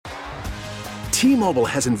T-Mobile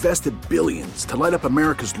has invested billions to light up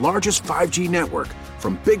America's largest 5G network,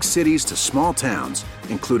 from big cities to small towns,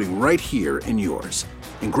 including right here in yours.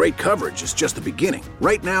 And great coverage is just the beginning.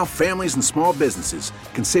 Right now, families and small businesses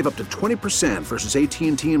can save up to 20% versus AT&T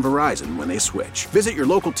and Verizon when they switch. Visit your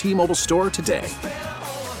local T-Mobile store today.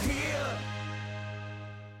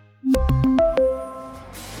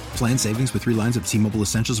 Plan savings with 3 lines of T-Mobile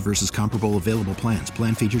Essentials versus comparable available plans.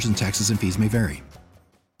 Plan features and taxes and fees may vary.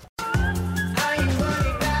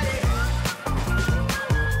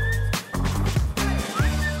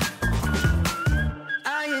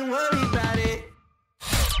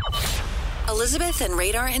 Elizabeth and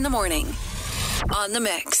Radar in the morning on the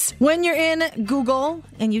Mix. When you're in Google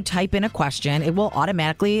and you type in a question, it will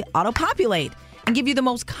automatically auto-populate and give you the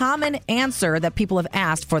most common answer that people have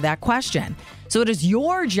asked for that question. So it is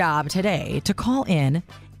your job today to call in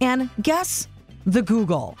and guess the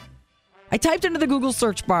Google. I typed into the Google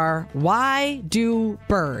search bar, why do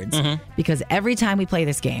birds? Because every time we play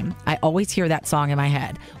this game, I always hear that song in my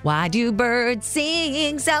head. Why do birds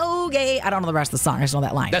sing so gay? I don't know the rest of the song. I just know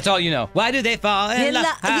that line. That's all you know. Why do they fall in love?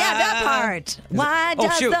 Yeah, that part. Why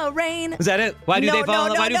does the rain... Is that it? Why do they fall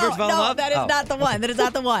in love? Why do birds fall in love? No, that is not the one. That is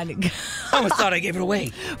not the one. I almost thought I gave it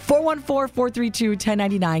away.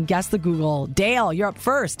 414-432-1099. Guess the Google. Dale, you're up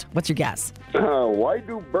first. What's your guess? Why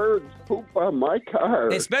do birds poop on my car?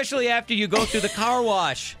 Especially after you go through the car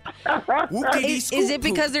wash. Is it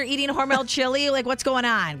because they're eating Hormel chili? Like, what's going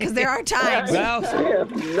on? Because there are times. Well, I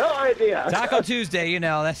have no idea. Taco Tuesday,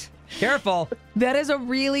 that's careful. That is a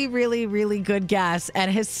really, really, really good guess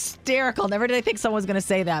and hysterical. Never did I think someone was going to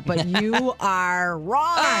say that, but you are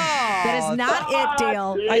wrong. That is not it,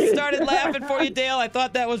 Dale. I started laughing for you, Dale. I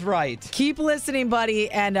thought that was right. Keep listening,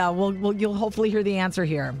 buddy, and you'll hopefully hear the answer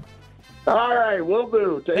here. All right, will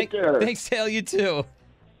do. Take care. Thanks, Dale. You too.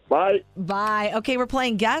 Bye. Bye. Okay, we're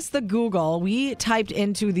playing Guess the Google. We typed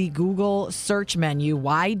into the Google search menu,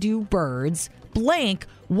 why do birds blank?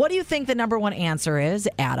 What do you think the number one answer is,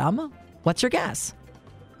 Adam? What's your guess?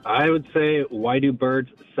 I would say, why do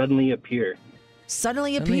birds suddenly appear?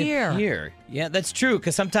 Suddenly appear. Yeah, that's true,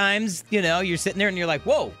 because sometimes, you're sitting there and you're like,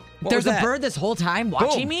 whoa. There's a bird this whole time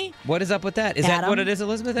watching me? What is up with that? Is Adam, that what it is,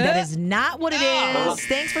 Elizabeth? That is not what it is.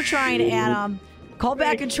 Thanks for trying, Adam. Call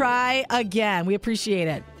back and try again. We appreciate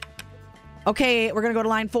it. Okay, we're going to go to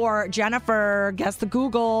line 4. Jennifer, guess the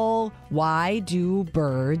Google. Why do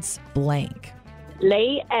birds blank?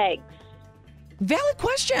 Lay eggs. Valid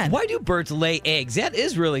question. Why do birds lay eggs? That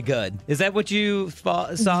is really good. Is that what you saw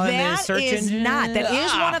in the search engine? That is not. That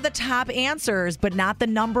is one of the top answers, but not the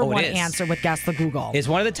number one answer with Guess the Google. It's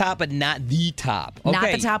one of the top, but not the top. Okay.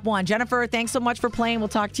 Not the top one. Jennifer, thanks so much for playing. We'll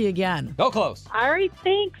talk to you again. Go close. All right,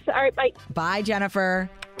 thanks. All right, bye. Bye, Jennifer.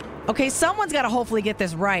 Okay, someone's got to hopefully get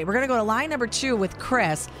this right. We're going to go to line number 2 with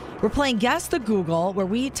Chris. We're playing Guess the Google, where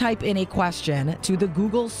we type in a question to the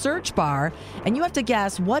Google search bar, and you have to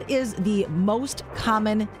guess what is the most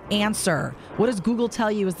common answer. What does Google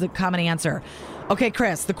tell you is the common answer? Okay,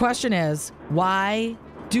 Chris, the question is, why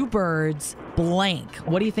do birds blank?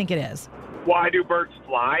 What do you think it is? Why do birds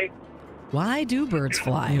fly? Why do birds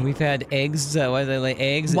fly? Yeah, we've had eggs. Why do they lay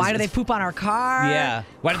eggs? Why do they poop on our car? Yeah.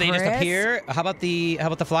 Why do they just appear? How about the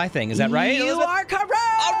fly thing? Is that right, You Elizabeth? are correct.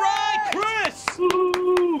 All right, Chris.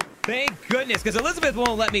 Woo! Thank goodness, because Elizabeth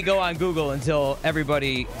won't let me go on Google until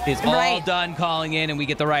everybody is all done calling in and we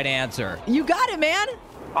get the right answer. You got it, man.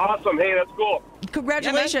 Awesome. Hey, that's cool.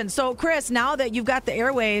 Congratulations. So, Chris, now that you've got the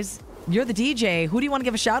airwaves, you're the DJ. Who do you want to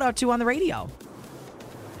give a shout out to on the radio?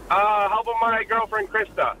 How about my girlfriend,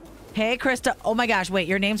 Krista? Hey, Krista. Oh, my gosh. Wait,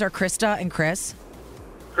 your names are Krista and Chris?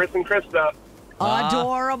 Chris and Krista.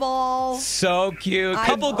 Adorable. So cute.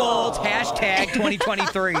 Couple goals. Hashtag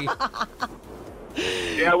 2023.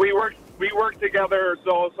 Yeah, we work together,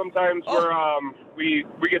 so sometimes we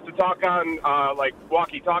get to talk on like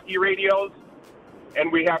walkie-talkie radios, and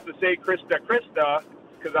we have to say Krista,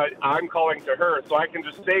 because I'm calling to her, so I can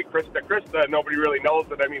just say Krista, and nobody really knows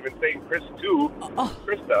that I'm even saying Chris to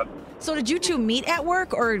Krista. So did you two meet at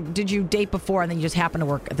work, or did you date before and then you just happen to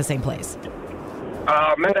work at the same place?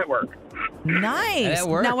 Met at work. Nice. At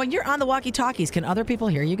work. Now, when you're on the walkie-talkies, can other people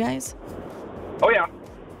hear you guys? Oh, yeah.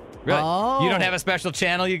 Really? Oh. You don't have a special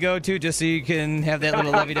channel you go to just so you can have that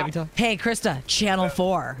little lovey-dovey talk? Hey, Krista, Channel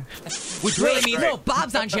 4. Which really means... No,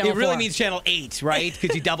 Bob's on Channel 4. It really means Channel 8, right?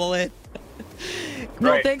 Could you double it?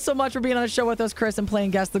 Well, Right. thanks so much for being on the show with us, Chris, and playing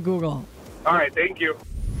Guess the Google. All right, thank you.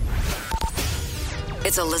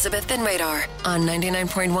 It's Elizabeth and Radar on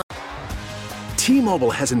 99.1. T-Mobile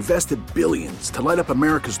has invested billions to light up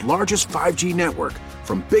America's largest 5G network,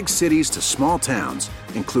 from big cities to small towns,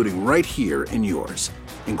 including right here in yours.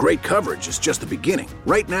 And great coverage is just the beginning.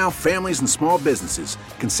 Right now, families and small businesses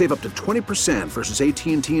can save up to 20% versus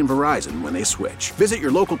AT&T and Verizon when they switch. Visit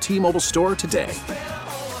your local T-Mobile store today.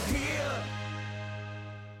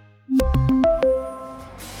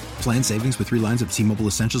 Plan savings with 3 lines of T-Mobile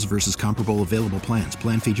Essentials versus comparable available plans.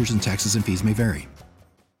 Plan features and taxes and fees may vary.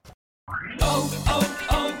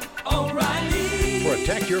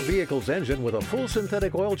 Protect your vehicle's engine with a full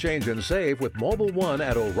synthetic oil change and save with Mobil 1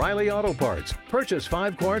 at O'Reilly Auto Parts. Purchase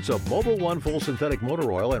 5 quarts of Mobil 1 full synthetic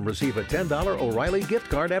motor oil and receive a $10 O'Reilly gift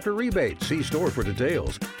card after rebate. See store for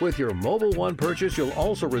details. With your Mobil 1 purchase, you'll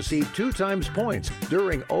also receive 2 times points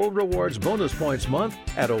during O Rewards Bonus Points Month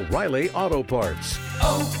at O'Reilly Auto Parts.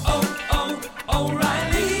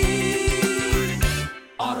 O'Reilly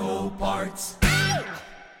Auto Parts.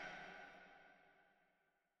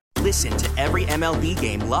 Listen to every MLB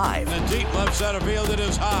game live. In the deep left center field, it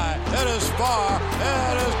is high, it is far,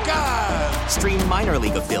 it is gone. Stream minor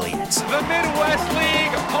league affiliates. The Midwest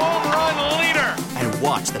League home run leader. And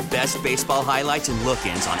watch the best baseball highlights and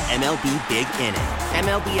look-ins on MLB Big Inning.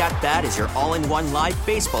 MLB At Bat is your all-in-one live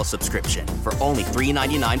baseball subscription for only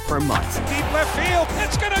 $3.99 per month. Deep left field,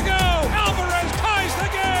 it's gonna go. Alvarez ties the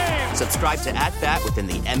game. Subscribe to At Bat within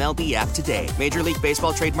the MLB app today. Major League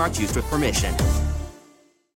Baseball trademarks used with permission.